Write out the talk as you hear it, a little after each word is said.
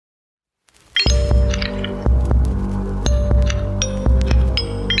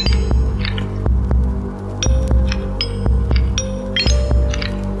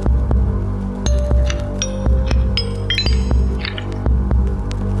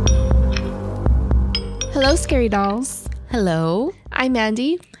Hello, Scary Dolls. Hello. I'm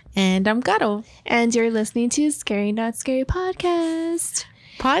Mandy. And I'm Gato. And you're listening to Scary Not Scary Podcast.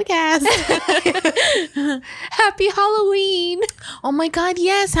 Happy Halloween. Oh my God,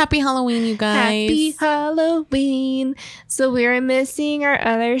 yes. Happy Halloween, you guys. Happy Halloween. So we're missing our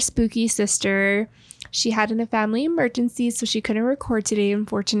other spooky sister. She had a family emergency, so she couldn't record today,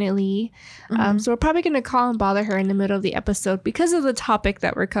 unfortunately. So we're probably going to call and bother her in the middle of the episode because of the topic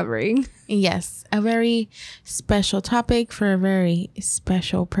that we're covering. Yes, a very special topic for a very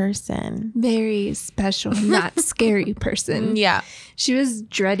special person. Very special, not scary person. Yeah. She was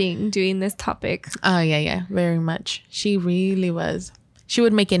dreading doing this topic. Oh, yeah, very much. She really was. She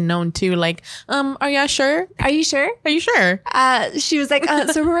would make it known too, like, are y'all sure? Are you sure? Are you sure? She was like,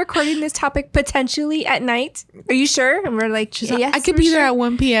 so we're recording this topic potentially at night. Are you sure? And we're like, she's like, I could be there at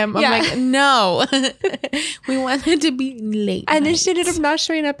 1 p.m. I'm like, no. We wanted to be late. And then she ended up not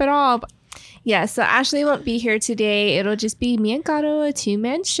showing up at all. Yeah, so Ashley won't be here today. It'll just be me and Gato, a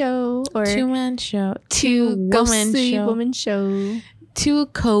two-man show. Or two-man show. Two-ghostly woman show. Two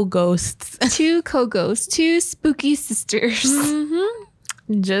co-ghosts. Two co-ghosts. Two spooky sisters. Mm-hmm.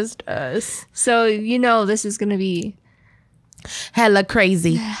 Just us. So, you know, this is going to be hella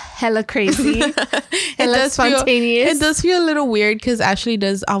crazy. Hella crazy. Hella spontaneous. It does feel a little weird because Ashley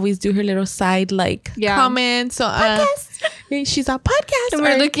does always do her little side comments. So she's a podcast. And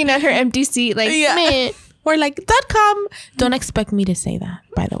we're looking at her empty seat like, meh. We're like, .com. Don't expect me to say that,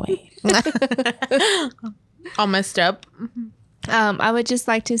 by the way. All messed up. I would just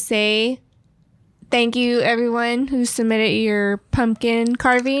like to say thank you, everyone who submitted your pumpkin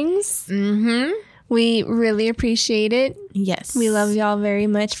carvings. Mm-hmm. We really appreciate it. Yes. We love y'all very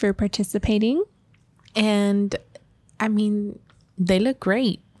much for participating. And, I mean, they look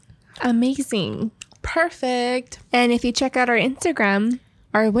great. Amazing. Perfect. And if you check out our Instagram,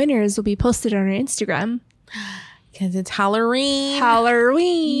 our winners will be posted on our Instagram. Because it's Halloween.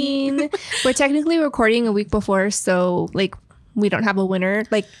 We're technically recording a week before, so, we don't have a winner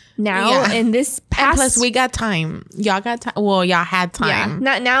now in this past. And plus, we got time. Y'all got time. Well, y'all had time. Yeah,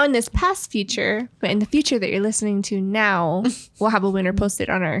 not now in this past future, but in the future that you're listening to now, we'll have a winner posted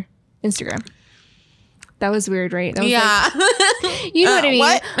on our Instagram. That was weird, right? That was you know what I mean?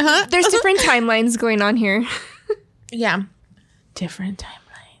 What? Huh? There's different timelines going on here. Yeah. Different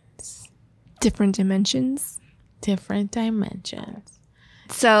timelines. Different dimensions.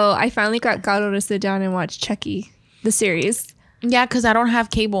 So I finally got Gato to sit down and watch Chucky, the series. Yeah, because I don't have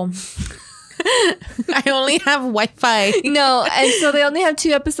cable. I only have Wi-Fi. No, and so they only have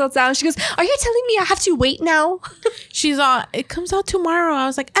 2 episodes out. She goes, are you telling me I have to wait now? She's all, it comes out tomorrow. I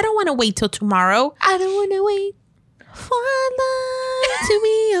was like, I don't want to wait till tomorrow. I don't want to wait for love to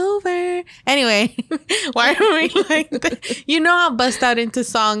be over. Anyway, why are we like that? You know I'll bust out into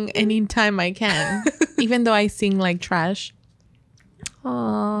song anytime I can. Even though I sing like trash.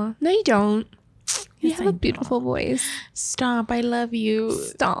 Aw, no you don't. You have a beautiful voice. Stop. I love you.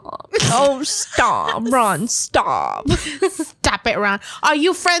 Stop. Oh, stop. Ron, stop. Stop it, Ron. Are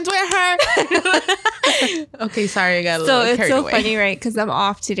you friends with her? Okay, sorry. I got a little carried away. So it's so funny, right? Because I'm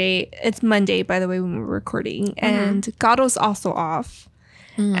off today. It's Monday, by the way, when we're recording. And Gato's also off.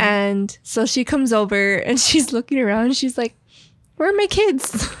 Mm-hmm. And so she comes over and she's looking around. And she's like, where are my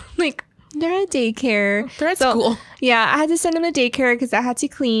kids? They're at daycare. They're at school. Yeah, I had to send them to daycare because I had to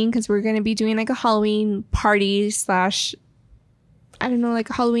clean because we're going to be doing a Halloween party / I don't know, a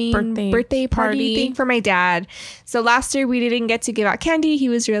Halloween birthday party thing for my dad. So last year we didn't get to give out candy. He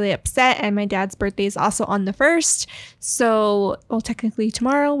was really upset. And my dad's birthday is also on the 1st. So, well, technically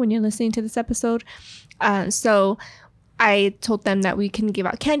tomorrow when you're listening to this episode. So I told them that we can give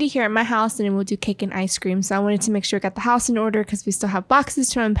out candy here at my house and then we'll do cake and ice cream. So I wanted to make sure I got the house in order because we still have boxes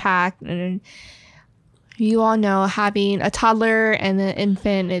to unpack. And you all know having a toddler and an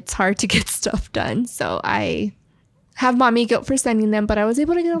infant, it's hard to get stuff done. So I have mommy guilt for sending them, but I was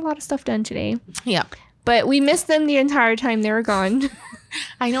able to get a lot of stuff done today. Yeah. But we missed them the entire time they were gone.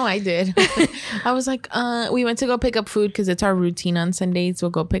 I know I did. I was like, we went to go pick up food because it's our routine on Sundays. We'll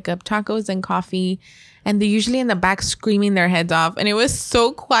go pick up tacos and coffee. And they're usually in the back screaming their heads off. And it was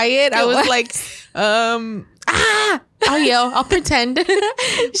so quiet. I was like, I'll yell. I'll pretend.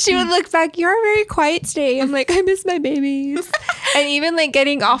 She would look back. You're very quiet today. I'm like, I miss my babies. And even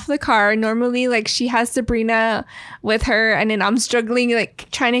getting off the car, normally she has Sabrina with her. And then I'm struggling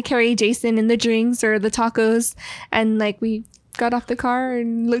trying to carry Jason in the drinks or the tacos. And we got off the car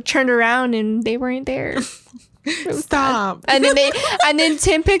and turned around and they weren't there. Stop. And then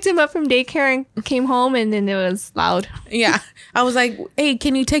Tim picked him up from daycare and came home, and then it was loud. Yeah. I was like, hey,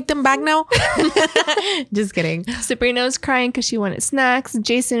 can you take them back now? Just kidding. Sabrina was crying because she wanted snacks.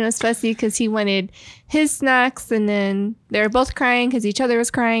 Jason was fussy because he wanted his snacks, and then they were both crying because each other was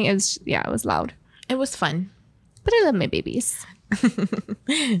crying. It was loud. It was fun. But I love my babies.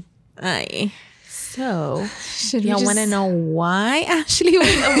 So, y'all want to know why Ashley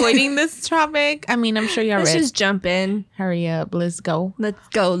was avoiding this topic? I mean, I'm sure y'all Let's just jump in. Hurry up. Let's go.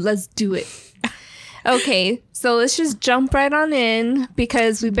 Let's do it. Okay, so let's just jump right on in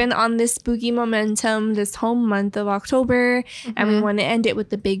because we've been on this spooky momentum this whole month of October, and we want to end it with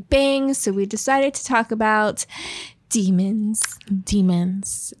the big bang. So we decided to talk about demons.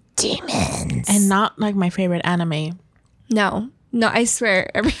 Demons. And not like my favorite anime. No, I swear.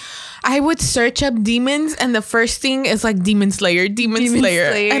 I would search up demons, and the first thing is like Demon Slayer.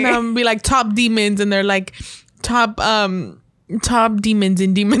 And be like top demons, and they're like top demons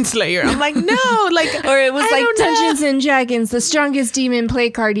in Demon Slayer. I'm like, no, like, or it was like Dungeons and Dragons, the strongest demon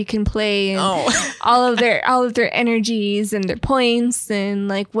play card you can play, and all of their energies and their points and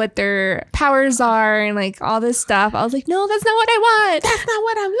like what their powers are and like all this stuff. I was like, no, that's not what I want. That's not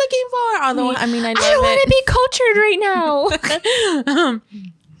what I'm looking for. Although I mean, I want to be cultured right now.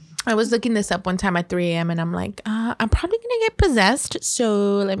 I was looking this up one time at 3 a.m. and I'm like, I'm probably going to get possessed.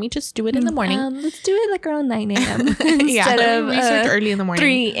 So let me just do it in the morning. Let's do it like around 9 a.m. instead of research early in the morning.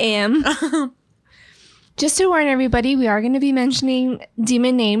 3 a.m. Just to warn everybody, we are going to be mentioning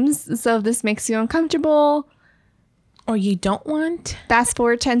demon names. So if this makes you uncomfortable or you don't want, fast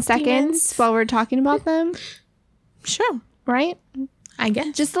forward 10 seconds while we're talking about them. Sure. Right? I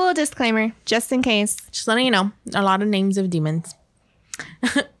guess. Just a little disclaimer, just in case. Just letting you know, a lot of names of demons.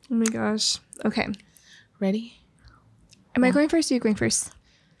 Oh my gosh. Okay. Ready? Am I going first or are you going first?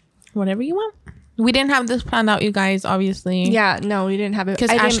 Whatever you want. We didn't have this planned out, you guys, obviously. Yeah, no, we didn't have it. Because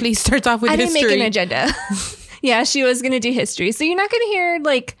Ashley starts off with history. I didn't make an agenda. Yeah, she was going to do history. So you're not going to hear,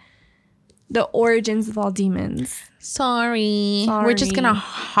 like, the origins of all demons. Sorry. We're just going to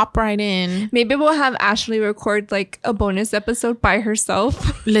hop right in. Maybe we'll have Ashley record, like, a bonus episode by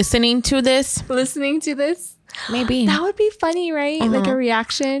herself. Listening to this. Maybe. That would be funny, right? Like a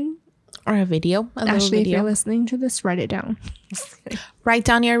reaction. Or a video. Ashley, if you're listening to this, write it down. Write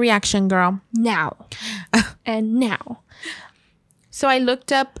down your reaction, girl. Now. And now. So I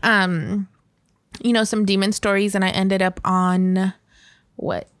looked up, some demon stories, and I ended up on,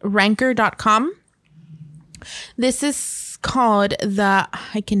 Ranker.com. This is called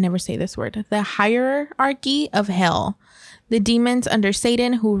I can never say this word, the Hierarchy of Hell. The demons under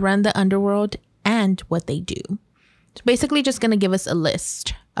Satan who run the underworld and what they do. So basically just going to give us a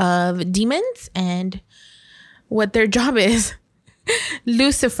list of demons and what their job is.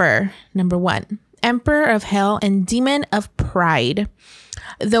 Lucifer, number 1, Emperor of Hell and Demon of Pride.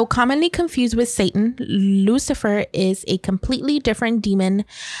 Though commonly confused with Satan, Lucifer is a completely different demon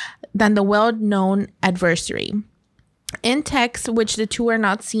than the well-known adversary. In texts, which the two are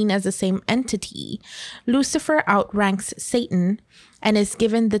not seen as the same entity, Lucifer outranks Satan and is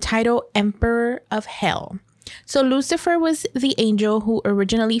given the title Emperor of Hell. So Lucifer was the angel who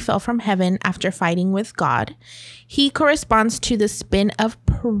originally fell from heaven after fighting with God. He corresponds to the spin of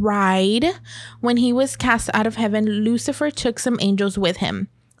pride. When he was cast out of heaven, Lucifer took some angels with him,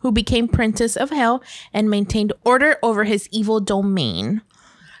 who became princes of hell and maintained order over his evil domain.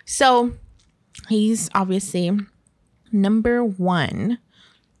 So he's obviously number 1.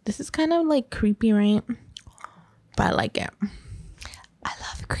 This is kind of like creepy, right? But I like it. I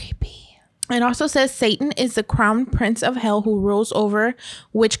love creepy. It also says Satan is the crown prince of hell who rules over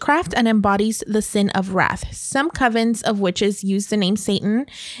witchcraft and embodies the sin of wrath. Some covens of witches use the name Satan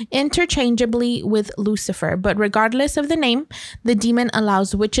interchangeably with Lucifer, but regardless of the name, the demon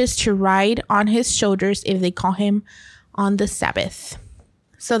allows witches to ride on his shoulders if they call him on the Sabbath.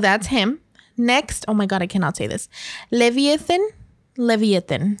 So that's him. Next, oh my God, I cannot say this. Leviathan.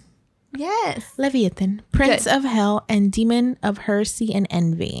 Yes. Leviathan, prince of hell and demon of heresy and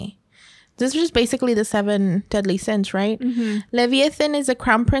envy. This is just basically the 7 deadly sins, right? Mm-hmm. Leviathan is a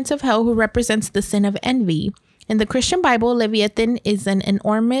crown prince of hell who represents the sin of envy. In the Christian Bible, Leviathan is an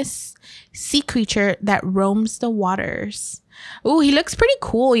enormous sea creature that roams the waters. Oh, he looks pretty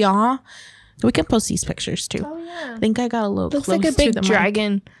cool, y'all. We can post these pictures too. Oh, yeah. I think I got a little looks close like a big to the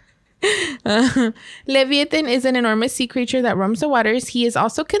dragon. Leviathan is an enormous sea creature that roams the waters. He is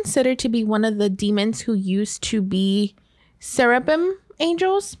also considered to be one of the demons who used to be cherubim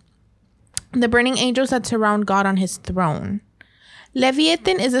angels, the burning angels that surround God on his throne.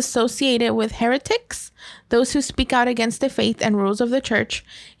 Leviathan is associated with heretics, those who speak out against the faith and rules of the church.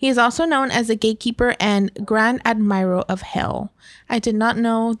 He is also known as a gatekeeper and grand admiral of hell. I did not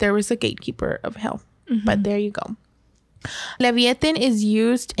know there was a gatekeeper of hell, but there you go. Leviathan is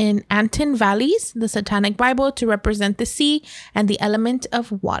used in Anton Vallis, the Satanic Bible, to represent the sea and the element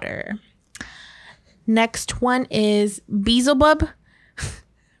of water. Next one is Beelzebub.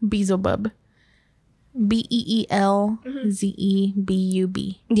 Beelzebub. Beelzebub.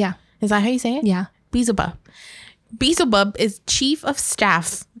 Yeah. Is that how you say it? Yeah. Beelzebub. Beelzebub is chief of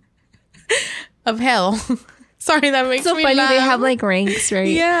staff of hell. Sorry, that makes so me funny. laugh. They have like ranks, right?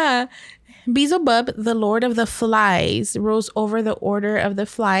 Yeah. Beelzebub, the lord of the flies, rules over the order of the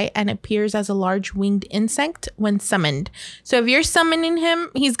fly and appears as a large winged insect when summoned. So if you're summoning him,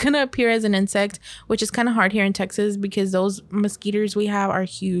 he's going to appear as an insect, which is kind of hard here in Texas because those mosquitoes we have are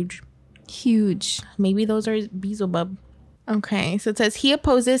huge. Huge. Maybe those are Beelzebub. Okay, so it says he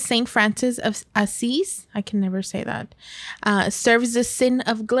opposes Saint Francis of Assisi. I can never say that. Serves the sin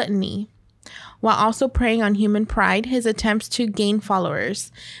of gluttony, while also preying on human pride, his attempts to gain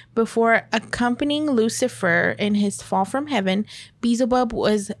followers. Before accompanying Lucifer in his fall from heaven, Beelzebub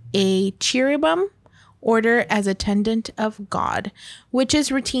was a cherubim order as attendant of God. Witches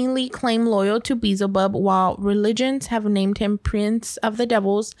routinely claim loyal to Beelzebub, while religions have named him prince of the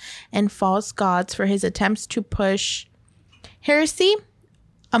devils and false gods for his attempts to push heresy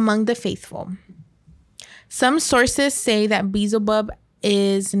among the faithful. Some sources say that Beelzebub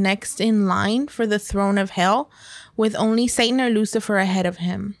is next in line for the throne of hell, with only Satan or Lucifer ahead of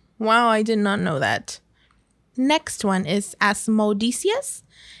him. Wow, I did not know that. Next one is Asmodeus.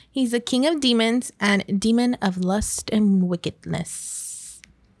 He's a king of demons and demon of lust and wickedness.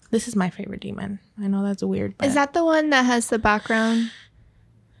 This is my favorite demon. I know that's weird. But is that the one that has the background?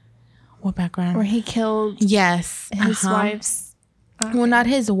 What background? Where he killed his wife's. Okay. Well, not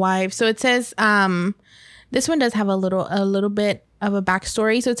his wife. So it says this one does have a little bit of a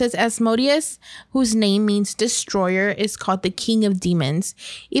backstory. So it says Asmodeus, whose name means destroyer, is called the king of demons,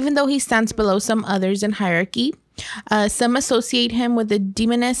 even though he stands below some others in hierarchy. Some associate him with the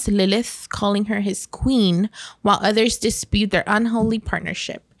demoness Lilith, calling her his queen, while others dispute their unholy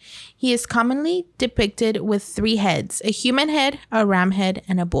partnership. He is commonly depicted with 3 heads: a human head, a ram head,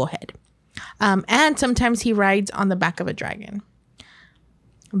 and a bull head. And sometimes he rides on the back of a dragon.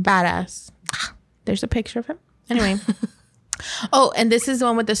 Badass. There's a picture of him. Anyway. Oh, and this is the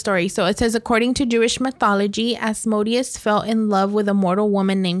one with the story. So it says, according to Jewish mythology, Asmodeus fell in love with a mortal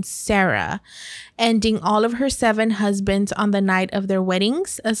woman named Sarah, ending all of her 7 husbands on the night of their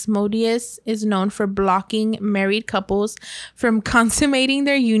weddings. Asmodeus is known for blocking married couples from consummating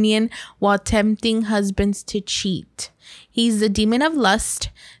their union while tempting husbands to cheat. He's the demon of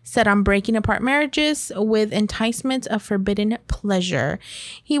lust, set on breaking apart marriages with enticements of forbidden pleasure.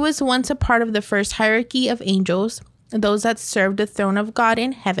 He was once a part of the first hierarchy of angels, those that served the throne of God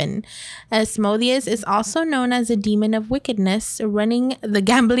in heaven. Asmodeus is also known as a demon of wickedness, running the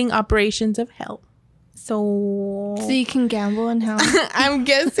gambling operations of hell. So you can gamble in hell? I'm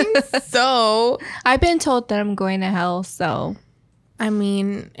guessing so. I've been told that I'm going to hell, so. I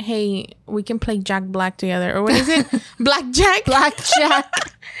mean, hey, we can play Jack Black together. Or what is it? Blackjack? Blackjack.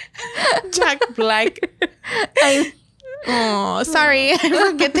 Jack Black. Oh, sorry.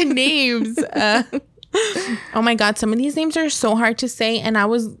 I forget the names. Oh my God, some of these names are so hard to say, and I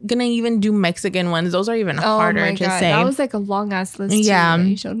was gonna even do Mexican ones. Those are even harder to say. That was like a long ass list. Yeah, that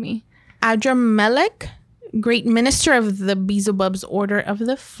you showed me. Adramelech, great minister of the Beelzebub's order of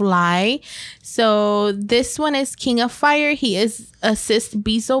the fly. So this one is king of fire. He is assist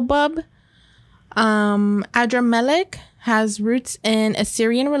Beelzebub. Adramelech has roots in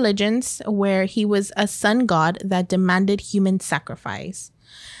Assyrian religions, where he was a sun god that demanded human sacrifice.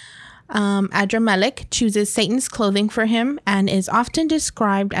 Adramelech chooses Satan's clothing for him and is often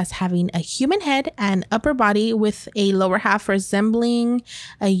described as having a human head and upper body with a lower half resembling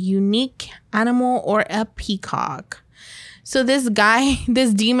a unique animal or a peacock. So this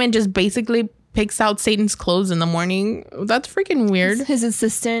demon just basically picks out Satan's clothes in the morning. That's freaking weird. His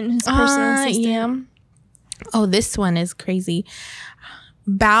assistant, his personal assistant. Yeah. Oh, this one is crazy.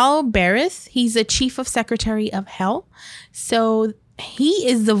 Baal Berith, he's a chief of secretary of hell. So he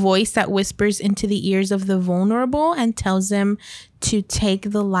is the voice that whispers into the ears of the vulnerable and tells them to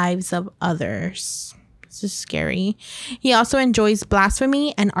take the lives of others. This is scary. He also enjoys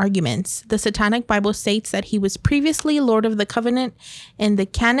blasphemy and arguments. The Satanic Bible states that he was previously Lord of the Covenant in the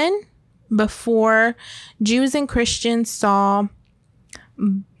canon before Jews and Christians saw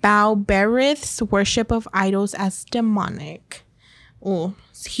Baal Berith's worship of idols as demonic. Oh,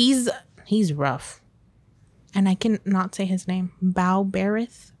 he's rough. And I can not say his name.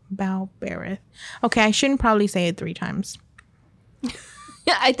 Balberith. Okay, I shouldn't probably say it 3 times.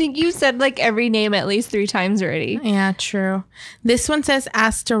 Yeah, I think you said like every name at least 3 times already. Yeah, true. This one says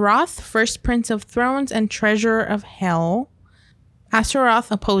Astaroth, first prince of thrones and treasurer of hell. Astaroth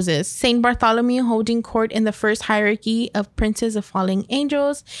opposes Saint Bartholomew, holding court in the first hierarchy of princes of falling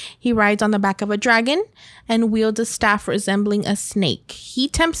angels. He rides on the back of a dragon and wields a staff resembling a snake. He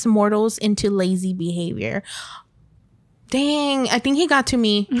tempts mortals into lazy behavior. Dang, I think he got to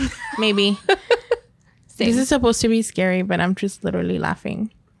me. Maybe. This is supposed to be scary, but I'm just literally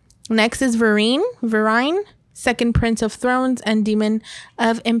laughing. Next is Verine, second prince of thrones and demon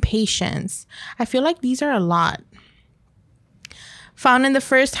of impatience. I feel like these are a lot. Found in the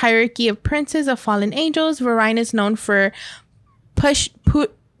first hierarchy of princes of fallen angels, Verine is known for pushing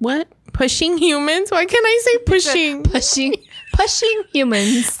humans. Why can't I say pushing? Pushing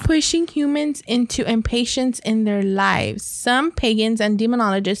humans. Pushing humans into impatience in their lives. Some pagans and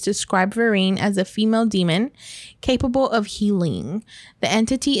demonologists describe Verine as a female demon capable of healing. The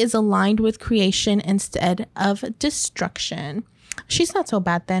entity is aligned with creation instead of destruction. She's not so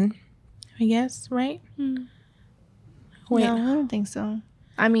bad then, I guess, right? Wait. No, I don't think so.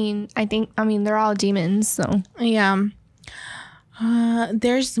 I mean, they're all demons, so. Yeah.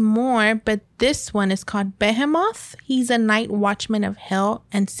 There's more, but this one is called Behemoth. He's a night watchman of hell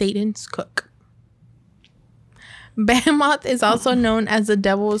and Satan's cook. Behemoth is also known as the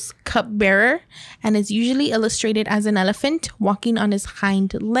devil's cupbearer and is usually illustrated as an elephant walking on his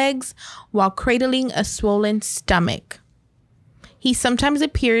hind legs while cradling a swollen stomach. He sometimes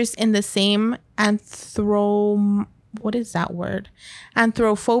appears in the same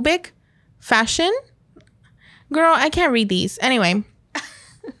anthropophobic fashion. Girl, I can't read these. Anyway,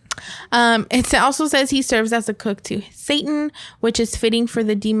 it also says he serves as a cook to Satan, which is fitting for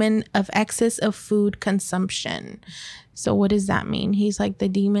the demon of excess of food consumption. So what does that mean? He's like the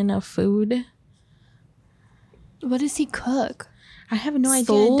demon of food. What does he cook? I have no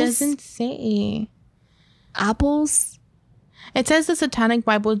idea. It doesn't say. Apples? It says the Satanic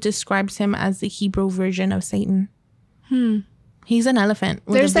Bible describes him as the Hebrew version of Satan. He's an elephant.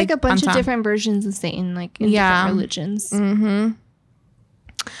 There's like a bunch of different versions of Satan, like in different religions.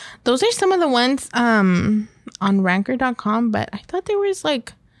 Those are some of the ones on ranker.com, but I thought there was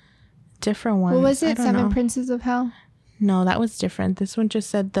like different ones. What was it? 7 Princes of Hell? No, that was different. This one just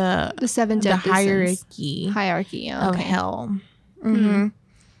said the 7 death hierarchy of hell.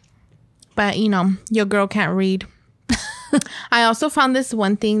 But your girl can't read. I also found this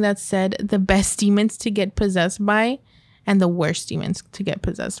one thing that said the best demons to get possessed by and the worst demons to get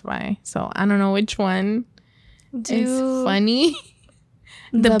possessed by. So I don't know which one is funny.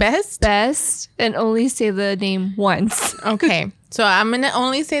 The best and only say the name once. Okay, so I'm going to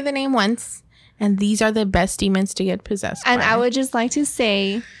only say the name once, and these are the best demons to get possessed by. And I would just like to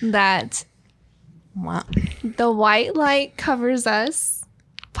say that the white light covers us.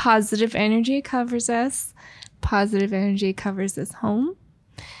 Positive energy covers us. Positive energy covers this home,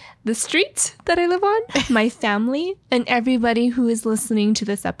 the street that I live on, my family, and everybody who is listening to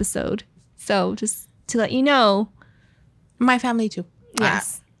this episode. So just to let you know. My family too.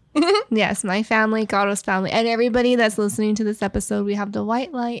 Yes. Yes, my family, Garo's family, and everybody that's listening to this episode, we have the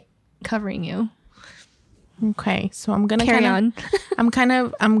white light covering you. Okay, so I'm gonna carry on. I'm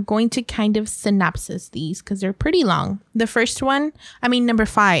going to kind of synopsis these because they're pretty long. The first one, number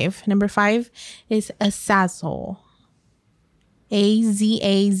 5. Number 5 is Azazel.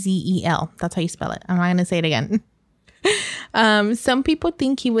 Azazel. That's how you spell it. I'm not gonna say it again. Some people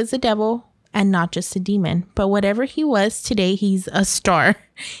think he was a devil and not just a demon, but whatever he was, today he's a star.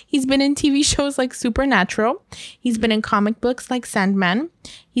 He's been in TV shows like Supernatural. He's been in comic books like Sandman.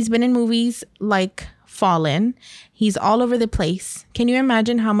 He's been in movies like Fallen. He's all over the place. Can you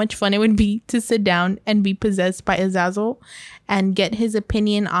imagine how much fun it would be to sit down and be possessed by Azazel and get his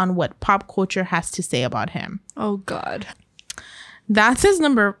opinion on what pop culture has to say about him? Oh God. That's his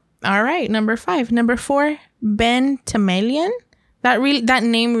number. All right, number 5. Number 4, Ben Tamalian. That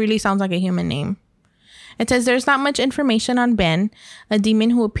name really sounds like a human name. It says there's not much information on Ben, a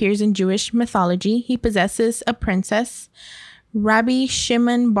demon who appears in Jewish mythology. He possesses a princess. Rabbi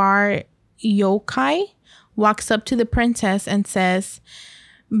Shimon Bar Yochai walks up to the princess and says,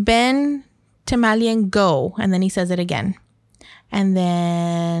 Ben Tamalian, go. And then he says it again. And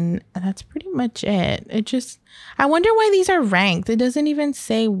then that's pretty much it. I wonder why these are ranked. It doesn't even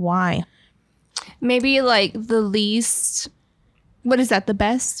say why. Maybe like the least, what is that, the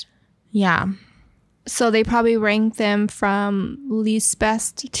best? Yeah. So they probably rank them from least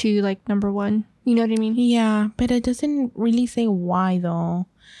best to like number 1. You know what I mean? Yeah, but it doesn't really say why though.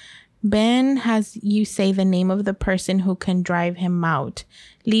 Ben has you say the name of the person who can drive him out,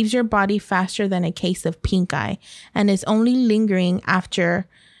 leaves your body faster than a case of pink eye, and is only lingering after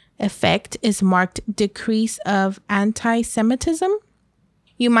effect is marked decrease of anti-Semitism.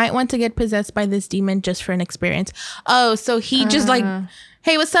 You might want to get possessed by this demon just for an experience. Oh, so he just like,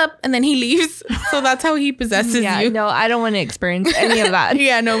 hey, what's up? And then he leaves. So that's how he possesses you. No, I don't want to experience any of that.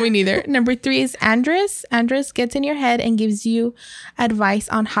 Yeah, no, me neither. Number 3 is Andres. Andres gets in your head and gives you advice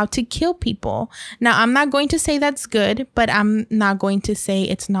on how to kill people. Now, I'm not going to say that's good, but I'm not going to say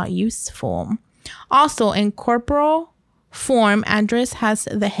it's not useful. Also, in corporal form, Andres has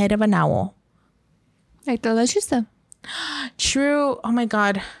the head of an owl. Like the lechuza. True. Oh my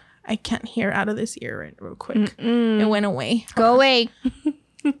God. I can't hear out of this ear right real quick. It went away. Go away.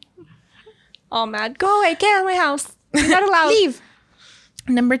 All mad. Go away. Get out of my house. You're not allowed. Leave.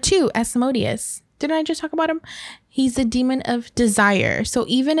 Number 2, Asmodeus. Didn't I just talk about him? He's a demon of desire. So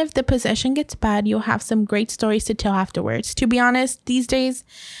even if the possession gets bad, you'll have some great stories to tell afterwards. To be honest, these days,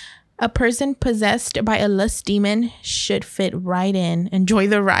 a person possessed by a lust demon should fit right in. Enjoy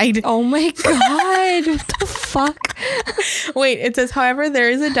the ride. Oh my God. What the fuck? Wait, it says, however, there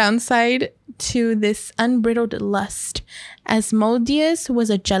is a downside to this unbridled lust. Asmodeus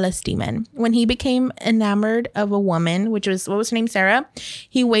was a jealous demon. When he became enamored of a woman, which was, what was her name, Sarah,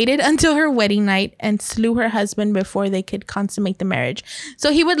 he waited until her wedding night and slew her husband before they could consummate the marriage.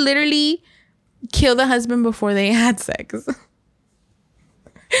 So he would literally kill the husband before they had sex.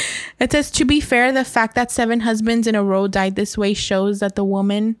 It says, to be fair, the fact that 7 husbands in a row died this way shows that the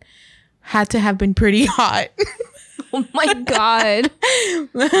woman had to have been pretty hot. Oh my God.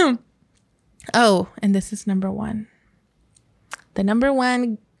 Oh, and this is number 1. The number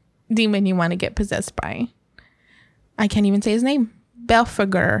 1 demon you want to get possessed by. I can't even say his name.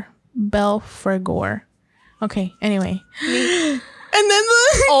 Belphegor. Okay, anyway. And then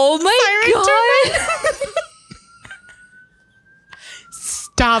the oh my God.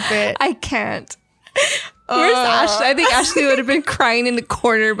 Stop it. I can't. Where's Ashley? I think Ashley would have been crying in the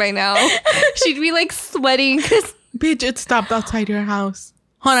corner by now. She'd be like sweating because... Bitch, it stopped outside your house.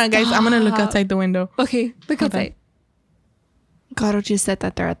 Hold on, guys. I'm going to look outside the window. Okay, look outside. Garo just said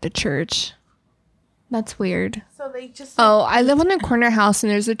that they're at the church. That's weird. So they just... Oh, I live on a corner house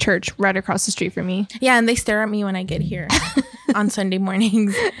and there's a church right across the street from me. Yeah, and they stare at me when I get here on Sunday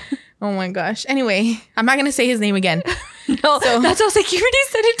mornings. Oh my gosh. Anyway, I'm not going to say his name again. No, so, that's also like, you already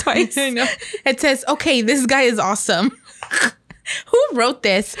said it twice. I know. It says, okay, this guy is awesome. Who wrote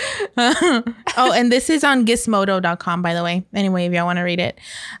this? Oh, and this is on Gizmodo.com, by the way. Anyway, if y'all want to read it.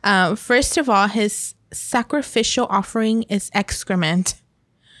 First of all, his sacrificial offering is excrement.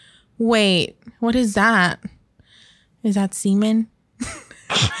 Wait, what is that? Is that semen?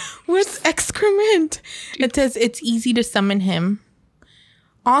 What's excrement? It says it's easy to summon him.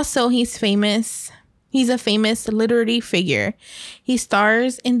 Also, he's famous. He's a famous literary figure. He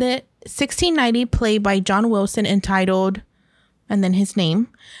stars in the 1690 play by John Wilson entitled, and then his name,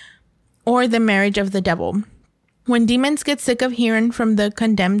 or The Marriage of the Devil. When demons get sick of hearing from the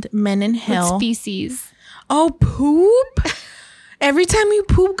condemned men in hell... What's feces? Oh, poop? Every time you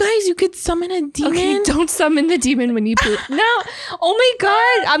poop, guys, you could summon a demon? Okay, don't summon the demon when you poop. No. Oh my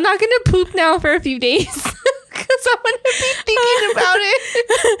God. I'm not going to poop now for a few days. Because I'm going to be thinking about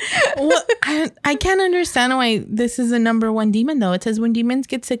it. Well, I can't understand why this is the number 1 demon, though. It says, when demons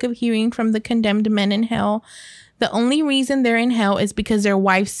get sick of hearing from the condemned men in hell, the only reason they're in hell is because their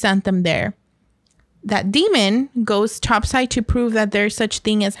wives sent them there. That demon goes topside to prove that there's such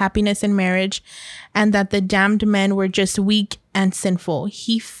thing as happiness in marriage and that the damned men were just weak and sinful.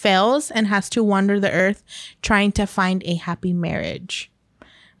 He fails and has to wander the earth trying to find a happy marriage.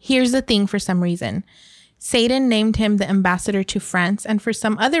 Here's the thing, for some reason. Satan named him the ambassador to France, and for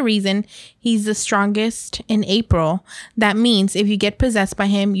some other reason, he's the strongest in April. That means if you get possessed by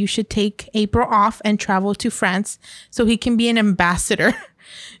him, you should take April off and travel to France so he can be an ambassador.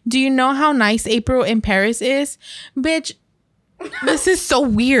 Do you know how nice April in Paris is? Bitch, this is so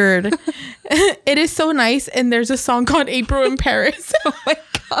weird. It is so nice, and there's a song called April in Paris. Oh my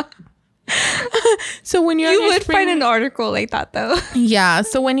God. So when you would find an article like that, though. Yeah.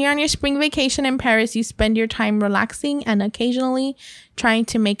 So when you're on your spring vacation in Paris, you spend your time relaxing and occasionally trying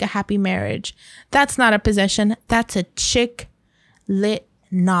to make a happy marriage. That's not a possession. That's a chick lit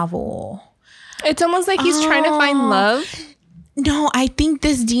novel. It's almost like he's trying to find love. No, I think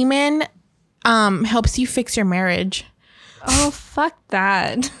this demon helps you fix your marriage. Oh, fuck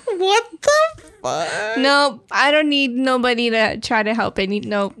that. What the fuck? No, I don't need nobody to try to help it.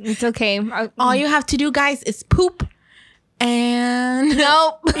 No, it's okay. All you have to do, guys, is poop. And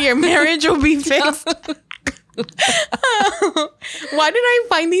nope, your marriage will be fixed. Why did I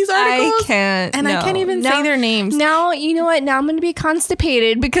find these articles? I can't. And I can't even say their names. Now, you know what? Now I'm going to be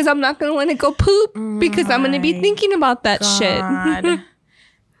constipated because I'm not going to want to go poop because I'm going to be thinking about that shit.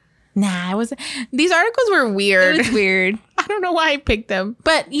 Nah, these articles were weird. It was weird. I don't know why I picked them.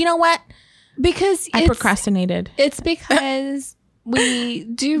 But you know what? Because I procrastinated. It's because we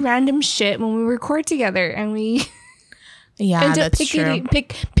do random shit when we record together and we end up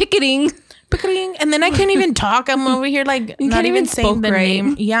picketing. And then I can't even talk. I'm over here like you not even saying the right.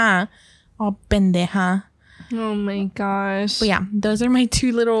 name. Yeah. Oh, pendeja. Oh my gosh. But yeah, those are my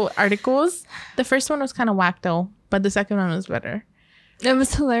 2 little articles. The first one was kind of whack though, but the second one was better. It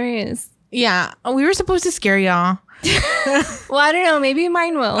was hilarious. Yeah. We were supposed to scare y'all. Well, I don't know. Maybe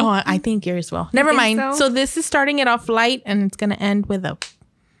mine will. Oh, I think yours will. Never mind. So this is starting it off light and it's going to end with a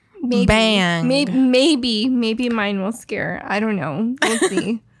bang. Maybe mine will scare. I don't know. We'll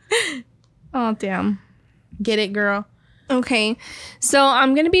see. Oh, damn. Get it, girl. Okay. So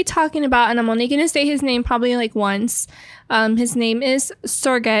I'm going to be talking about, and I'm only going to say his name probably like once. His name is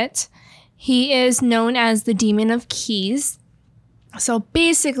Sorget. He is known as the Demon of Keys. So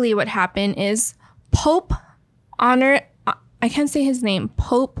basically what happened is Pope I can't say his name.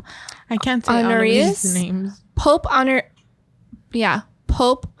 Pope I can't say Honorius. All of his names. Pope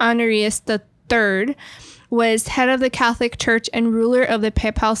Honorius III was head of the Catholic Church and ruler of the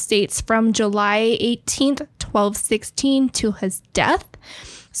Papal States from July 18th, 1216 to his death.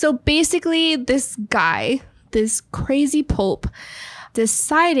 So basically this guy, this crazy Pope,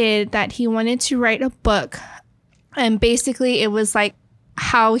 decided that he wanted to write a book. And basically it was like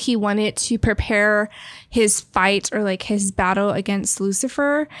how he wanted to prepare his fight or like his battle against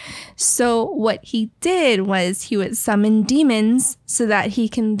Lucifer. So what he did was he would summon demons so that he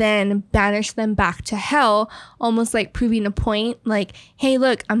can then banish them back to hell, almost like proving a point like, hey,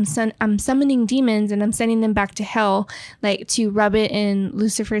 look, I'm summoning demons and I'm sending them back to hell, like to rub it in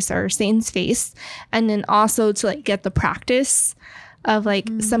Lucifer's or Satan's face. And then also to like get the practice of like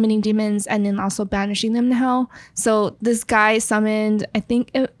summoning demons and then also banishing them to hell. So this guy summoned, I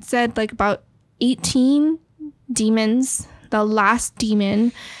think it said like about 18 demons. The last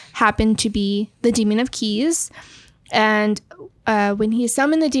demon happened to be the Demon of Keys. And when he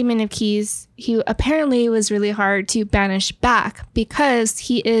summoned the Demon of Keys, he apparently was really hard to banish back because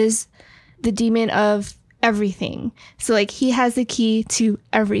he is the demon of everything. So like he has the key to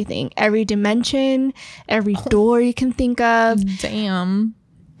everything, every dimension, every door you can think of. Damn.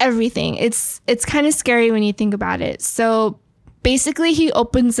 Everything. It's kind of scary when you think about it. So basically he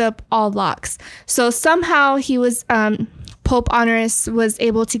opens up all locks. So somehow he was Pope Honorius was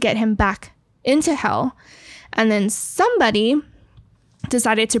able to get him back into hell. And then somebody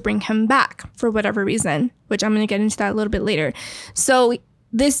decided to bring him back for whatever reason, which I'm going to get into that a little bit later. So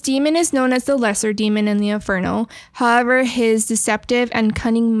this demon is known as the lesser demon in the Inferno. However, his deceptive and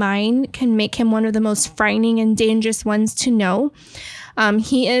cunning mind can make him one of the most frightening and dangerous ones to know.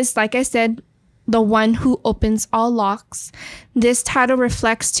 He is, like I said, the one who opens all locks. This title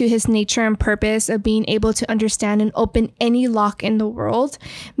reflects to his nature and purpose of being able to understand and open any lock in the world,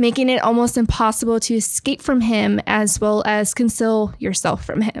 making it almost impossible to escape from him as well as conceal yourself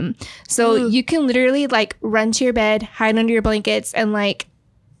from him. So you can literally like run to your bed, hide under your blankets, and like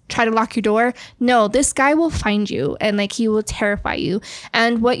try to lock your door. No, this guy will find you and like he will terrify you.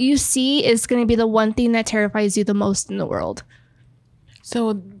 And what you see is going to be the one thing that terrifies you the most in the world.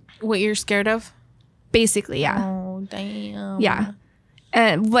 So what you're scared of? Basically, yeah. Oh, damn. Yeah.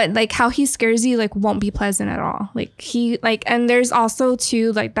 And what like how he scares you like won't be pleasant at all. Like he like, and there's also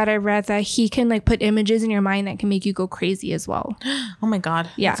too like that I read that he can like put images in your mind that can make you go crazy as well. Oh my God.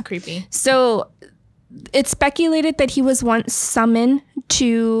 Yeah. That's creepy. So it's speculated that he was once summoned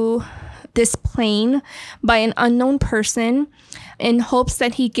to this plane by an unknown person in hopes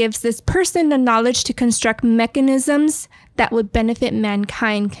that he gives this person the knowledge to construct mechanisms that would benefit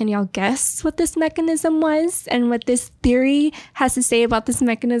mankind. Can y'all guess what this mechanism was and what this theory has to say about this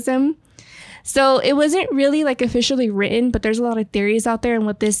mechanism? So it wasn't really like officially written, but there's a lot of theories out there on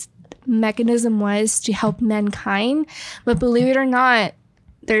what this mechanism was to help mankind. But believe it or not,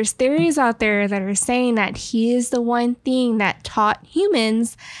 there's theories out there that are saying that he is the one thing that taught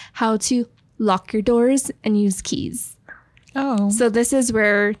humans how to lock your doors and use keys. Oh. So this is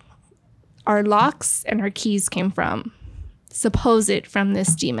where our locks and our keys came from. Supposed from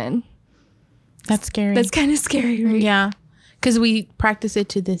this demon. That's scary. That's kind of scary, right? Yeah. Because we practice it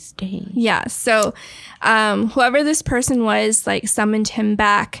to this day. Yeah. So whoever this person was, like, summoned him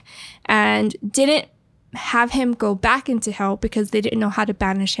back and didn't have him go back into hell because they didn't know how to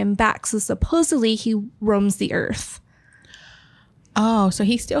banish him back. So supposedly he roams the earth. Oh, so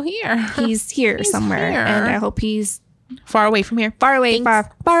he's still here. He's here somewhere. Here. And I hope he's far away from here. Far away from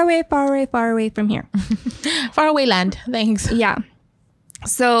here. Far away land. Thanks. Yeah.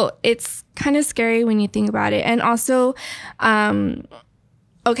 So it's kind of scary when you think about it. And also,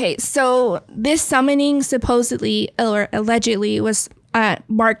 okay, so this summoning supposedly or allegedly was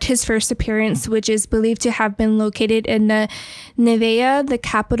marked his first appearance, which is believed to have been located in the Nineveh, the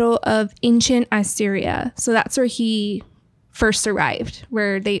capital of ancient Assyria. So that's where he first arrived,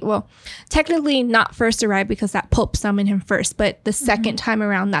 where technically not first arrived because that Pope summoned him first, but the second time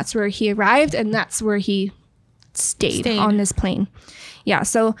around, that's where he arrived, and that's where he stayed. On this plane. Yeah,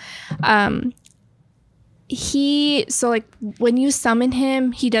 so when you summon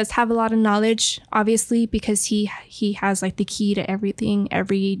him, he does have a lot of knowledge, obviously, because he has like the key to everything,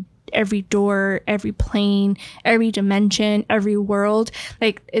 every door, every plane, every dimension, every world.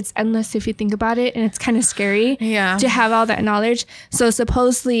 Like, it's endless if you think about it, and it's kind of scary to have all that knowledge. So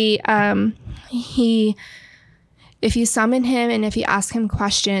supposedly, if you summon him and if you ask him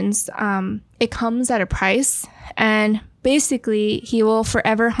questions, it comes at a price, and basically he will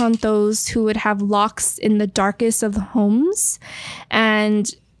forever haunt those who would have locks in the darkest of the homes,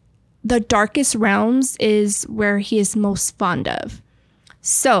 and the darkest realms is where he is most fond of.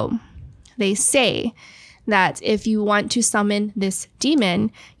 So they say that if you want to summon this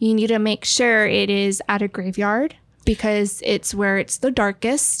demon, you need to make sure it is at a graveyard, because it's where it's the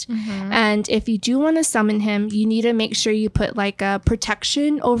darkest. And if you do want to summon him, you need to make sure you put like a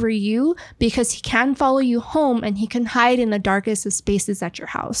protection over you, because he can follow you home and he can hide in the darkest of spaces at your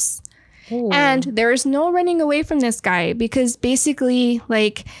house. Ooh. And there is no running away from this guy, because basically,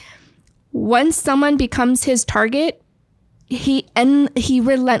 like, once someone becomes his target, he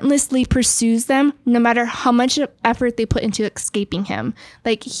relentlessly pursues them no matter how much effort they put into escaping him.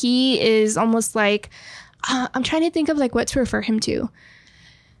 Like, he is almost like, I'm trying to think of like what to refer him to,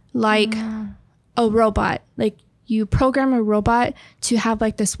 like a robot. Like, you program a robot to have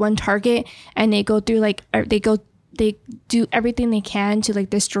like this one target, and they go through like they do everything they can to like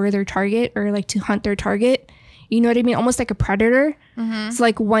destroy their target or like to hunt their target. You know what I mean? Almost like a predator. So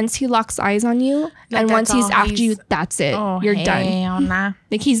like, once he locks eyes on you, and once he's after you, that's it. You're done. Nah.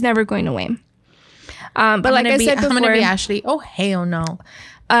 Like, he's never going away. But like I said before, I'm gonna be Ashley. Oh, hell no.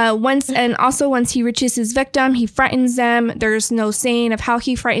 Once he reaches his victim, he frightens them. There's no saying of how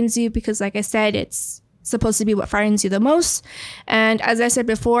he frightens you, because like I said, it's supposed to be what frightens you the most. And as I said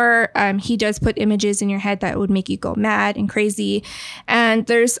before, he does put images in your head that would make you go mad and crazy. And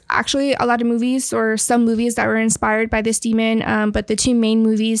there's actually a lot of movies, or some movies, that were inspired by this demon. But the two main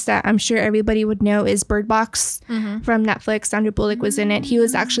movies that I'm sure everybody would know is Bird Box from Netflix. Sandra Bullock was in it. He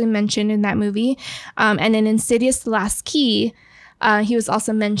was actually mentioned in that movie. And then Insidious: The Last Key, he was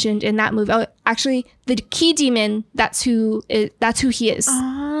also mentioned in that movie. Oh, actually, the key demon, that's who he is.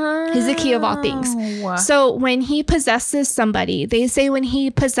 He's the key of all things. So when he possesses somebody, they say when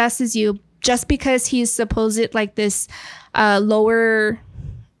he possesses you, just because he's supposed like this lesser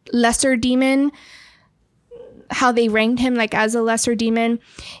demon, how they ranked him like as a lesser demon,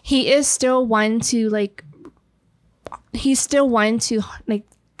 he's still one to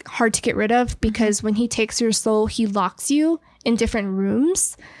hard to get rid of, because when he takes your soul, he locks you in different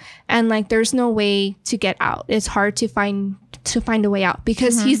rooms, and like, there's no way to get out. It's hard to find a way out,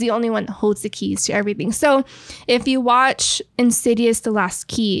 because he's the only one that holds the keys to everything. So if you watch Insidious: The Last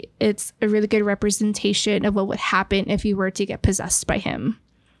Key, it's a really good representation of what would happen if you were to get possessed by him.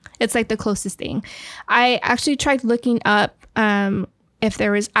 It's like the closest thing. I actually tried looking up if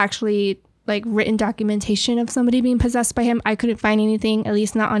there was actually like written documentation of somebody being possessed by him. I couldn't find anything, at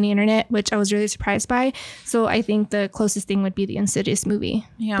least not on the internet, which I was really surprised by. So I think the closest thing would be the Insidious movie.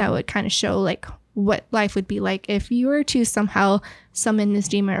 That would kind of show like what life would be like if you were to somehow summon this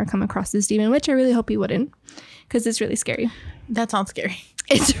demon or come across this demon, which I really hope you wouldn't, because it's really scary. That sounds scary.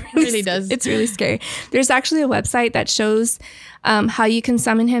 It really does. It's really scary. There's actually a website that shows how you can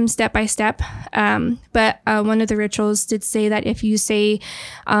summon him step by step. But one of the rituals did say that if you say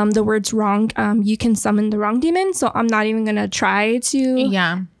the words wrong, you can summon the wrong demon. So I'm not even going to try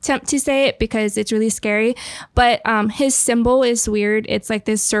to attempt to say it, because it's really scary. But his symbol is weird. It's like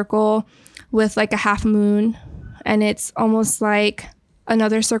this circle with like a half moon, and it's almost like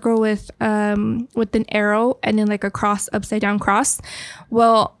another circle with an arrow, and then like a cross, upside down cross.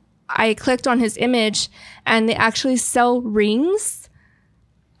 Well, I clicked on his image, and they actually sell rings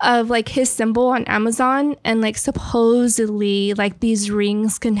of like his symbol on Amazon, and like supposedly like these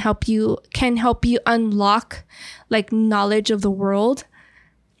rings can help you unlock like knowledge of the world.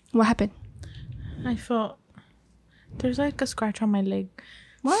 What happened? I felt there's like a scratch on my leg.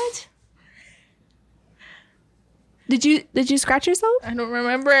 What? Did you scratch yourself? I don't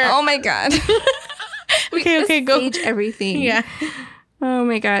remember. Oh my god. Okay, go. Sage everything. Yeah. Oh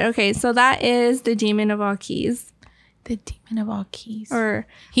my god. Okay, so that is the Demon of All Keys. The Demon of All Keys. Or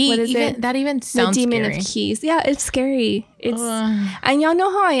what is it? That even sounds the Demon scary. of Keys. Yeah, it's scary. And y'all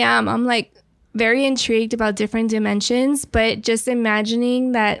know how I am. I'm like very intrigued about different dimensions, but just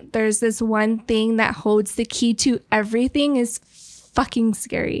imagining that there's this one thing that holds the key to everything is fucking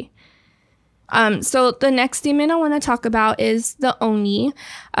scary. So the next demon I want to talk about is the Oni.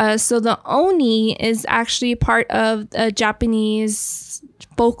 So the Oni is actually part of the Japanese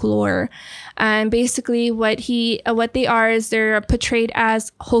folklore. And basically what they are is they're portrayed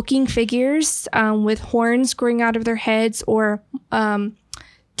as hulking figures with horns growing out of their heads, or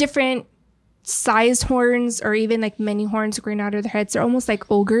different sized horns, or even like many horns growing out of their heads. They're almost like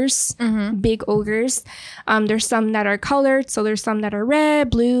ogres, big ogres. There's some that are colored, so there's some that are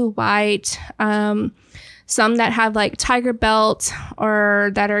red, blue, white, some that have like tiger belt,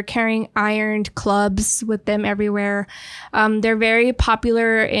 or that are carrying ironed clubs with them everywhere. They're very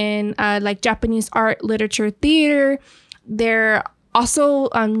popular in like Japanese art, literature, theater. They're also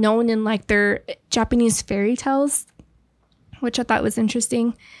known in like their Japanese fairy tales, which I thought was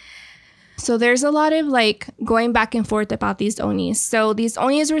interesting. So there's a lot of like going back and forth about these Onis. So these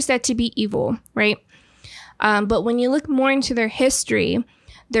Onis were said to be evil, right? But when you look more into their history,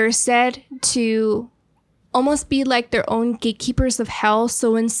 they're said to almost be like their own gatekeepers of hell.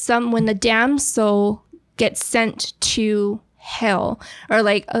 So when the damned soul gets sent to hell, or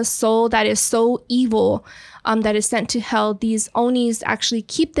like a soul that is so evil that is sent to hell, these Onis actually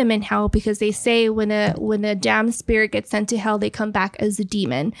keep them in hell, because they say when a damned spirit gets sent to hell, they come back as a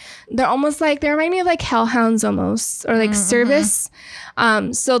demon. They're almost like, they remind me of like hellhounds almost, or like service.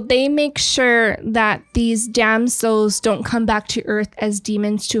 So they make sure that these damned souls don't come back to earth as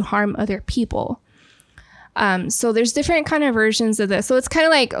demons to harm other people. So there's different kind of versions of this. So it's kind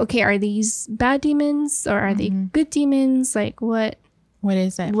of like, okay, are these bad demons, or are they good demons? Like what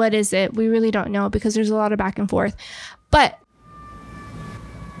is it? What is it? We really don't know, because there's a lot of back and forth. But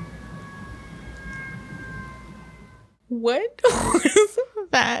what was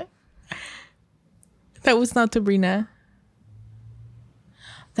that? That was not Sabrina.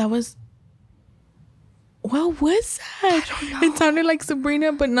 That was... What was that? I don't know. It sounded like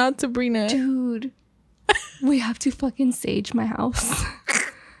Sabrina, but not Sabrina. Dude, we have to fucking sage my house.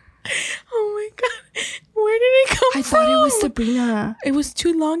 Oh my god. Where did it come from? I thought it was Sabrina. It was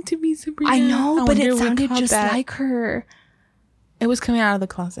too long to be Sabrina. I know, but it sounded just like her. It was coming out of the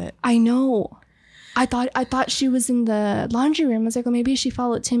closet. I know. I thought she was in the laundry room. I was like, well, maybe she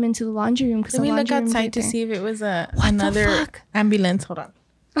followed Tim into the laundry room. Let me look outside to see if it was another ambulance. Hold on.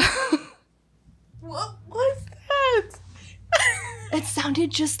 What was that? It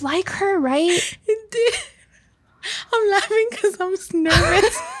sounded just like her, right? It did. I'm laughing because I'm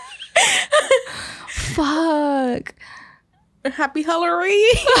nervous. Fuck. Happy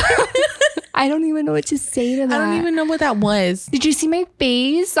Halloween. I don't even know what to say to that. I don't even know what that was. Did you see my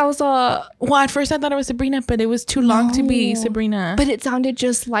face? I was well, at first I thought it was Sabrina, but it was too long to be Sabrina. But it sounded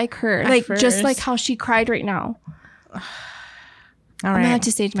just like her. Like just like how she cried right now. All right. I'm gonna have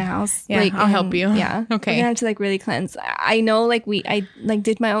to stage my house. Yeah, I'll help you. Yeah. Okay. We're gonna have to like really cleanse. I know I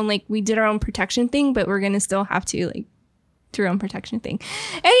did my own, like we did our own protection thing, but we're gonna still have to like do our own protection thing.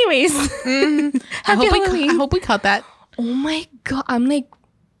 Anyways. I hope we caught that. Oh my god. I'm like,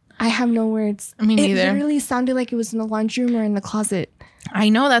 I have no words. Me neither. It literally sounded like it was in the laundry room or in the closet. I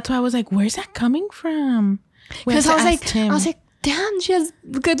know, that's why I was like, where's that coming from? Because I was like, damn, she has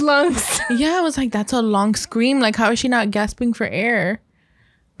good lungs. Yeah, I was like, that's a long scream. Like, how is she not gasping for air?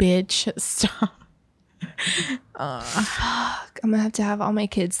 Bitch, stop. Fuck. I'm gonna have to have all my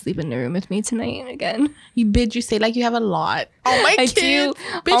kids sleep in the room with me tonight again. You say like you have a lot. Oh my kids. Do.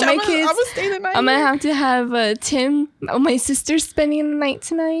 Bitch, all my I'm kids. gonna stay the night. I'm gonna have to have Tim, my sister's spending the night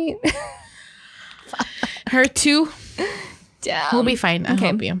tonight. Her too. Damn. We'll be fine. I'll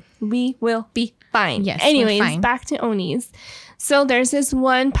help you. We will be fine. Yes. Anyways, we're fine. Back to Onis. So there's this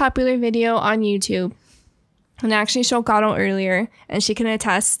one popular video on YouTube. And I actually showed Gato earlier, and she can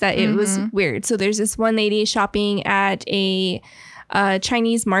attest that it was weird. So there's this one lady shopping at a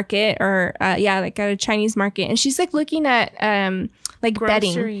Chinese market, or like at a Chinese market, and she's like looking at like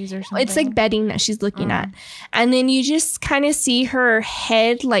bedding. Or something. It's like bedding that she's looking at, and then you just kind of see her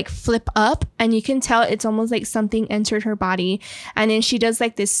head like flip up, and you can tell it's almost like something entered her body, and then she does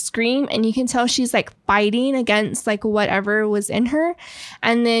like this scream, and you can tell she's like fighting against like whatever was in her,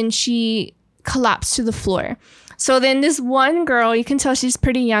 and then she collapsed to the floor. So then this one girl, you can tell she's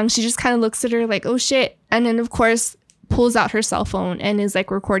pretty young, she just kind of looks at her like, oh shit, and then of course pulls out her cell phone and is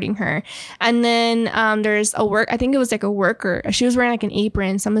like recording her. And then there's I think it was like a worker. She was wearing like an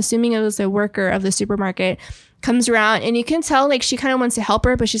apron, so I'm assuming it was a worker of the supermarket, comes around, and you can tell like she kind of wants to help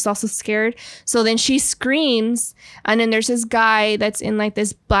her, but she's also scared. So then she screams, and then there's this guy that's in like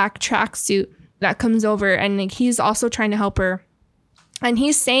this black tracksuit that comes over, and like he's also trying to help her, and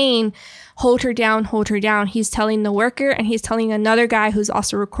he's saying, hold her down, hold her down. He's telling the worker, and he's telling another guy who's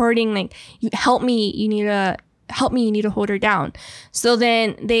also recording, like, help me, you need to hold her down. So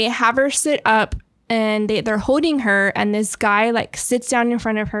then they have her sit up, and they're holding her, and this guy like sits down in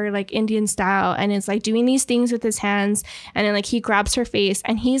front of her like Indian style, and is like doing these things with his hands, and then like he grabs her face,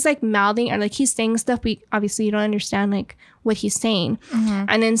 and he's like mouthing, or like he's saying stuff obviously you don't understand like what he's saying.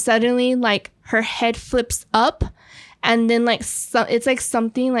 And then suddenly like her head flips up, and then like it's like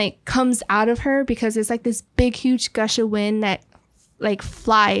something like comes out of her, because it's like this big huge gush of wind that like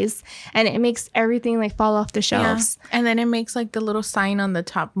flies, and it makes everything like fall off the shelves. Yeah. And then it makes like the little sign on the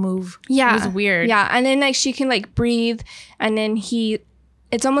top move. Yeah. It was weird. Yeah. And then like she can like breathe, and then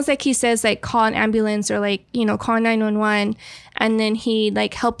it's almost like he says like call an ambulance, or like, you know, call 911, and then he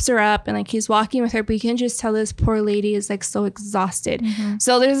like helps her up, and like he's walking with her, but you can just tell this poor lady is like so exhausted.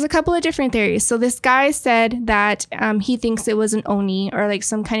 So there's a couple of different theories. So this guy said that he thinks it was an oni, or like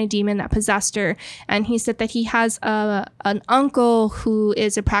some kind of demon that possessed her, and he said that he has an uncle who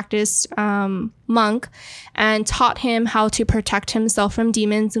is a practiced monk, and taught him how to protect himself from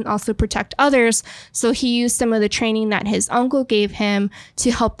demons and also protect others. So he used some of the training that his uncle gave him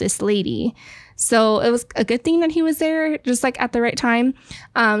to help this lady. So it was a good thing that he was there just like at the right time.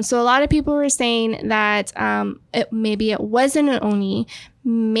 So a lot of people were saying that maybe it wasn't an oni.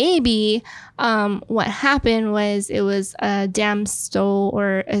 Maybe what happened was it was a damn soul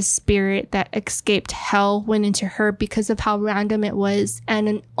or a spirit that escaped hell, went into her because of how random it was, and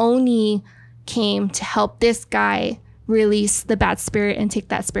an oni came to help this guy release the bad spirit and take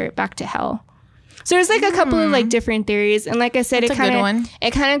that spirit back to hell. So there's like a couple of like different theories, and like I said, it kind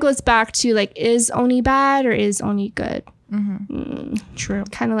of goes back to like, is oni bad or is oni good? True.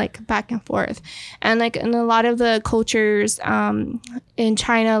 Kind of like back and forth. And like in a lot of the cultures in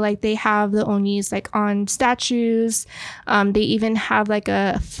China, like they have the onis like on statues. They even have like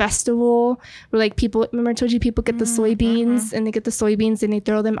a festival where like people, remember I told you people get the soybeans, and they get the soybeans and they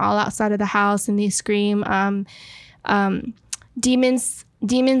throw them all outside of the house, and they scream.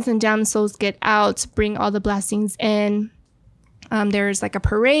 Demons and damn souls get out, bring all the blessings in. There's like a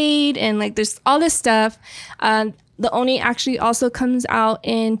parade, and like there's all this stuff. The oni actually also comes out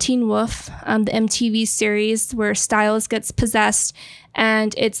in Teen Wolf, the MTV series, where Styles gets possessed,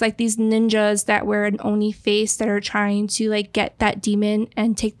 and it's like these ninjas that wear an oni face that are trying to like get that demon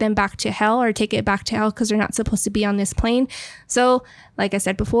and take them back to hell, or take it back to hell, because they're not supposed to be on this plane. So like I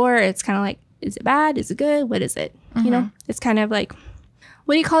said before, it's kind of like, is it bad? Is it good? What is it? You know, it's kind of like,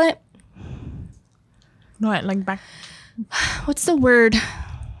 what do you call it? What, like back? What's the word?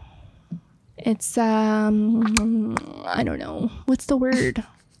 It's I don't know. What's the word?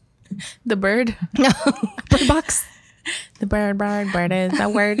 The bird? No. Bird Box. The bird is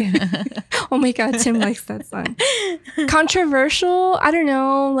that word. Oh my god, Tim likes that song. Controversial? I don't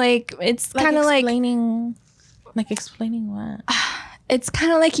know. Like it's kind of like explaining what? It's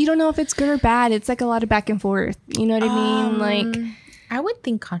kind of like you don't know if it's good or bad. It's like a lot of back and forth. You know what I mean? Like I would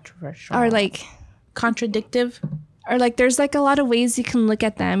think controversial. Or like contradictive. Or like there's like a lot of ways you can look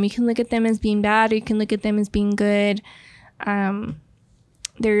at them. You can look at them as being bad, or you can look at them as being good.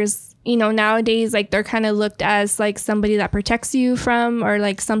 There's, you know, nowadays like they're kind of looked as like somebody that protects you from, or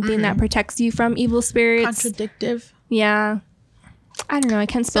like something that protects you from evil spirits. Contradictive. Yeah. I don't know. I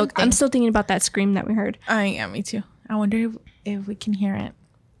can't speak. I'm still thinking about that scream that we heard. Yeah, me too. I wonder if we can hear it.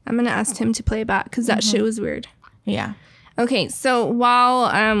 I'm going to ask Tim to play it back, because that shit was weird. Yeah. Okay, so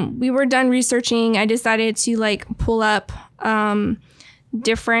while we were done researching, I decided to like pull up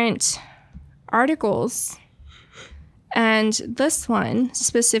different articles, and this one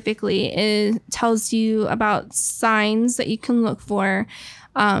specifically tells you about signs that you can look for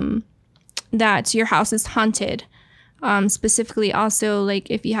that your house is haunted. Specifically, also like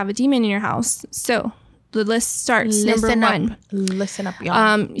if you have a demon in your house. So the list starts. Number one. Listen up,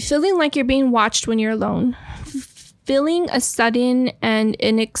 y'all. Feeling like you're being watched when you're alone. Feeling a sudden and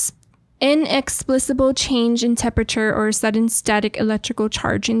inexplicable change in temperature, or a sudden static electrical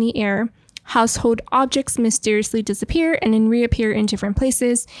charge in the air. Household objects mysteriously disappear and then reappear in different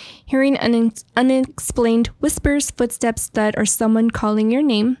places. Hearing unexplained whispers, footsteps, thud, or someone calling your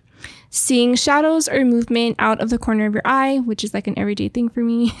name. Seeing shadows or movement out of the corner of your eye, which is like an everyday thing for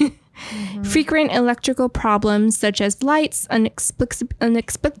me. Frequent electrical problems such as lights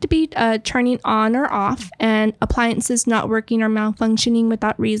unexpectedly turning on or off, and appliances not working or malfunctioning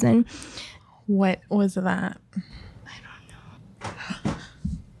without reason. What was that? I don't know.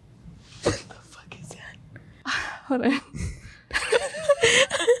 What the fuck is that? Hold on.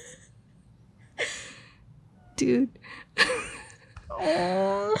 Dude.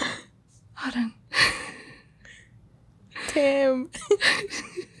 Oh. Hold on. Tim.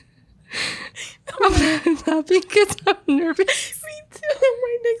 I'm laughing because I'm nervous. Me too. I'm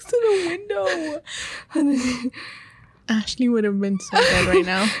right next to the window. Ashley would have been so dead right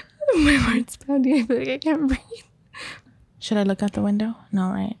now. My heart's pounding. I feel like I can't breathe. Should I look out the window? No,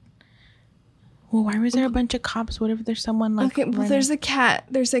 right? Well, why was there a bunch of cops? What if there's someone like? Okay, well, there's a cat.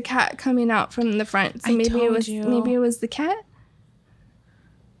 There's a cat coming out from the front. So maybe it was the cat.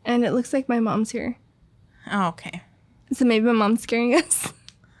 And it looks like my mom's here. Oh, okay. So maybe my mom's scaring us.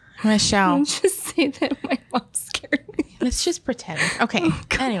 Michelle. Let's just say that my mom's scared me. Let's just pretend. Okay. Oh,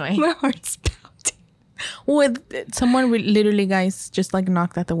 anyway. My heart's pounding. With someone literally, guys, just like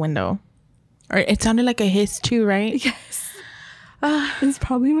knocked at the window. Or it sounded like a hiss too, right? Yes. It's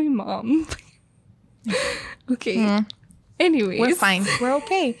probably my mom. Okay. Anyways. We're fine. We're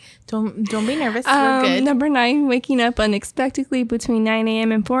okay. Don't be nervous. We're good. Number 9, waking up unexpectedly between 9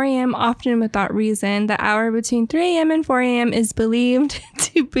 a.m. and 4 a.m., often without reason. The hour between 3 a.m. and 4 a.m. is believed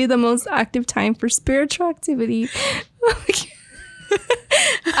to be the most active time for spiritual activity.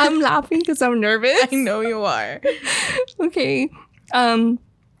 I'm laughing because I'm nervous. I know you are. Okay.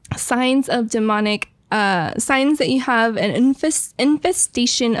 Signs of demonic signs that you have an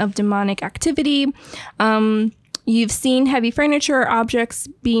infestation of demonic activity. You've seen heavy furniture or objects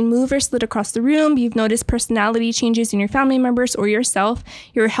being moved or slid across the room. You've noticed personality changes in your family members or yourself.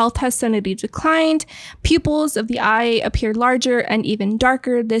 Your health has suddenly declined. Pupils of the eye appear larger and even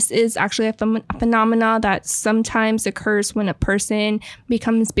darker. This is actually a phenomena that sometimes occurs when a person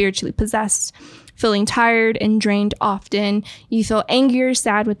becomes spiritually possessed. Feeling tired and drained often. You feel angry or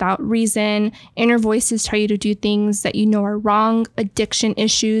sad without reason. Inner voices tell you to do things that you know are wrong. Addiction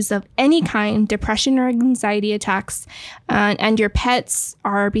issues of any kind, depression or anxiety attacks. And your pets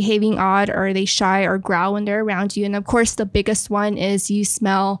are behaving odd, or they shy or growl when they're around you. And of course, the biggest one is you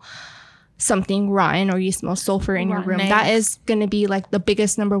smell something rotten, or you smell sulfur in your room. That is going to be like the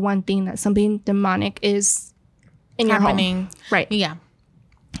biggest number one thing that something demonic is in your home. Right. Yeah.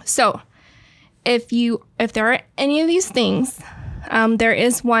 So if there are any of these things, there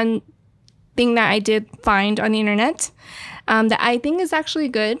is one thing that I did find on the internet that I think is actually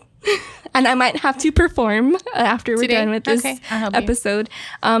good. And I might have to perform after we're done with this episode.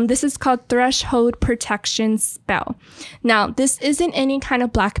 This is called Threshold Protection Spell. Now, this isn't any kind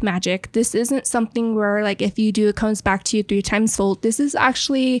of black magic. This isn't something where, like, if you do, it comes back to you 3 times fold. This is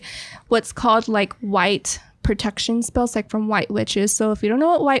actually what's called, like, white protection spells, like from white witches. So if you don't know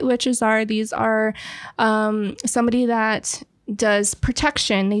what white witches are, these are somebody that does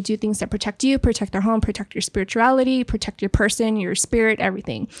protection. They do things that protect you, protect their home, protect your spirituality, protect your person, your spirit,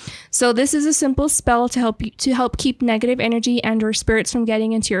 everything. So this is a simple spell to help keep negative energy and or spirits from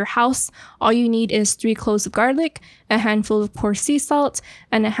getting into your house. All you need is 3 cloves of garlic, a handful of coarse sea salt,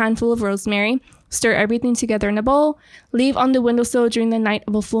 and a handful of rosemary. Stir everything together in a bowl. Leave on the windowsill during the night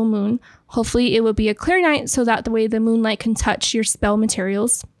of a full moon. Hopefully it will be a clear night so that the way the moonlight can touch your spell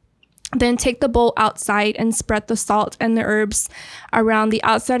materials. Then take the bowl outside and spread the salt and the herbs around the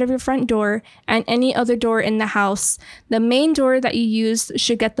outside of your front door and any other door in the house. The main door that you use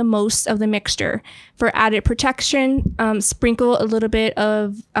should get the most of the mixture. For added protection, sprinkle a little bit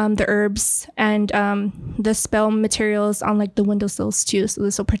of the herbs and the spell materials on like the windowsills too. So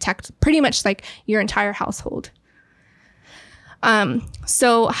this will protect pretty much like your entire household.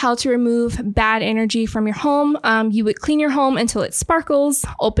 So how to remove bad energy from your home. You would clean your home until it sparkles,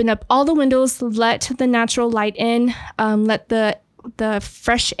 open up all the windows, let the natural light in, let the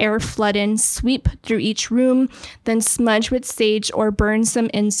fresh air flood in, sweep through each room, then smudge with sage or burn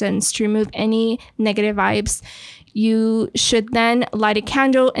some incense to remove any negative vibes. You should then light a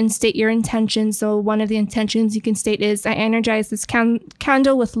candle and state your intention. So one of the intentions you can state is, I energize this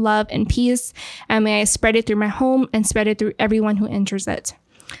candle with love and peace, and may I spread it through my home and spread it through everyone who enters it.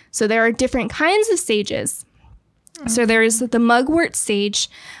 So there are different kinds of sages. So there is the mugwort sage.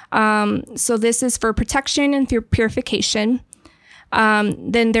 So this is for protection and through purification.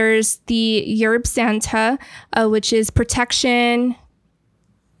 Then there's the Yerb Santa, which is protection,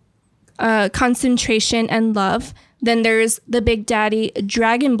 concentration, and love. Then there's the Big Daddy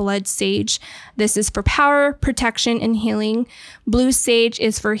Dragon Blood Sage. This is for power, protection, and healing. Blue Sage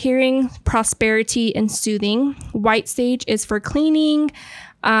is for hearing, prosperity, and soothing. White Sage is for cleaning,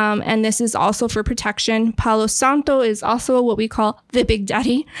 And this is also for protection. Palo Santo is also what we call the Big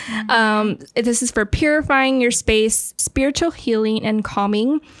Daddy. This is for purifying your space, spiritual healing, and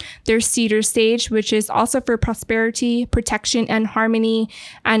calming. There's cedar sage, which is also for prosperity, protection, and harmony.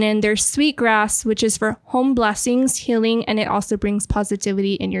 And then there's sweetgrass, which is for home blessings, healing, and it also brings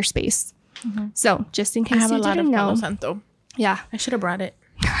positivity in your space. So just in case you didn't know. Palo Santo. Yeah. I should have brought it.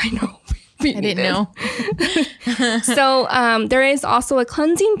 I know. I didn't know. So there is also a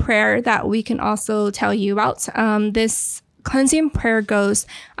cleansing prayer that we can also tell you about. This cleansing prayer goes,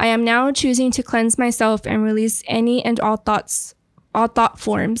 I am now choosing to cleanse myself and release any and all thought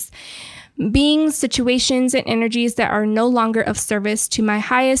forms, beings, situations, and energies that are no longer of service to my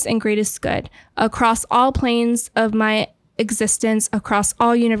highest and greatest good across all planes of my existence, across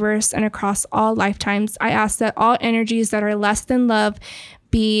all universe, and across all lifetimes. I ask that all energies that are less than love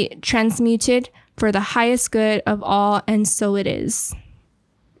be transmuted for the highest good of all, and so it is.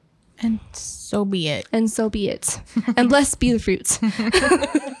 And so be it. And so be it. And blessed be the fruits.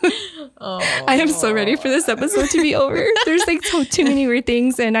 I am so ready for this episode to be over. There's like too many weird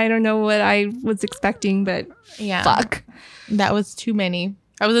things, and I don't know what I was expecting, but fuck. That was too many.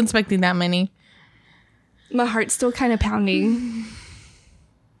 I wasn't expecting that many. My heart's still kind of pounding.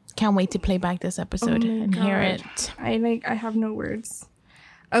 Can't wait to play back this episode and hear it. I have no words.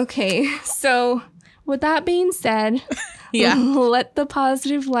 Okay, so with that being said, let the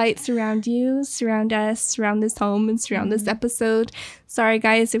positive light surround you, surround us, surround this home, and surround this episode. Sorry,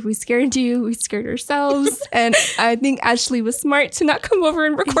 guys, if we scared you, we scared ourselves. And I think Ashley was smart to not come over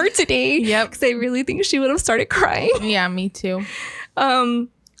and record today. Because I really think she would have started crying. Yeah, me too.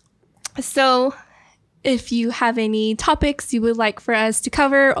 So if you have any topics you would like for us to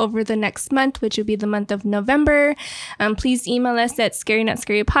cover over the next month, which would be the month of November, please email us at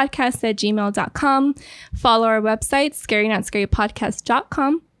scarynotScaryPodcast@gmail.com. Follow our website,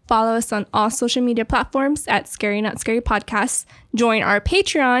 scarynotScaryPodcast.com. Follow us on all social media platforms at Scary Not Scary Podcast. Join our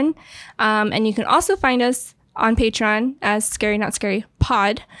Patreon. And you can also find us on Patreon as Scary Not Scary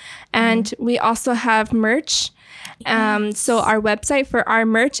Pod. And we also have merch. So our website for our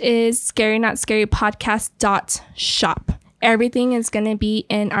merch is scarynotScaryPodcast.shop. Everything is going to be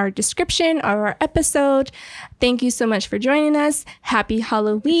in our description of our episode. Thank you so much for joining us. Happy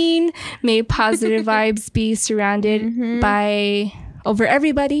Halloween. May positive vibes be surrounded by over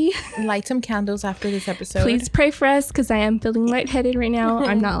everybody. Light some candles after this episode. Please pray for us because I am feeling lightheaded right now.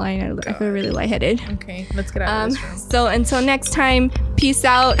 I'm not lying. I feel really lightheaded. Okay, let's get out of this room. So until next time, peace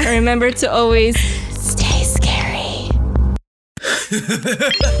out. And remember to always stay scary.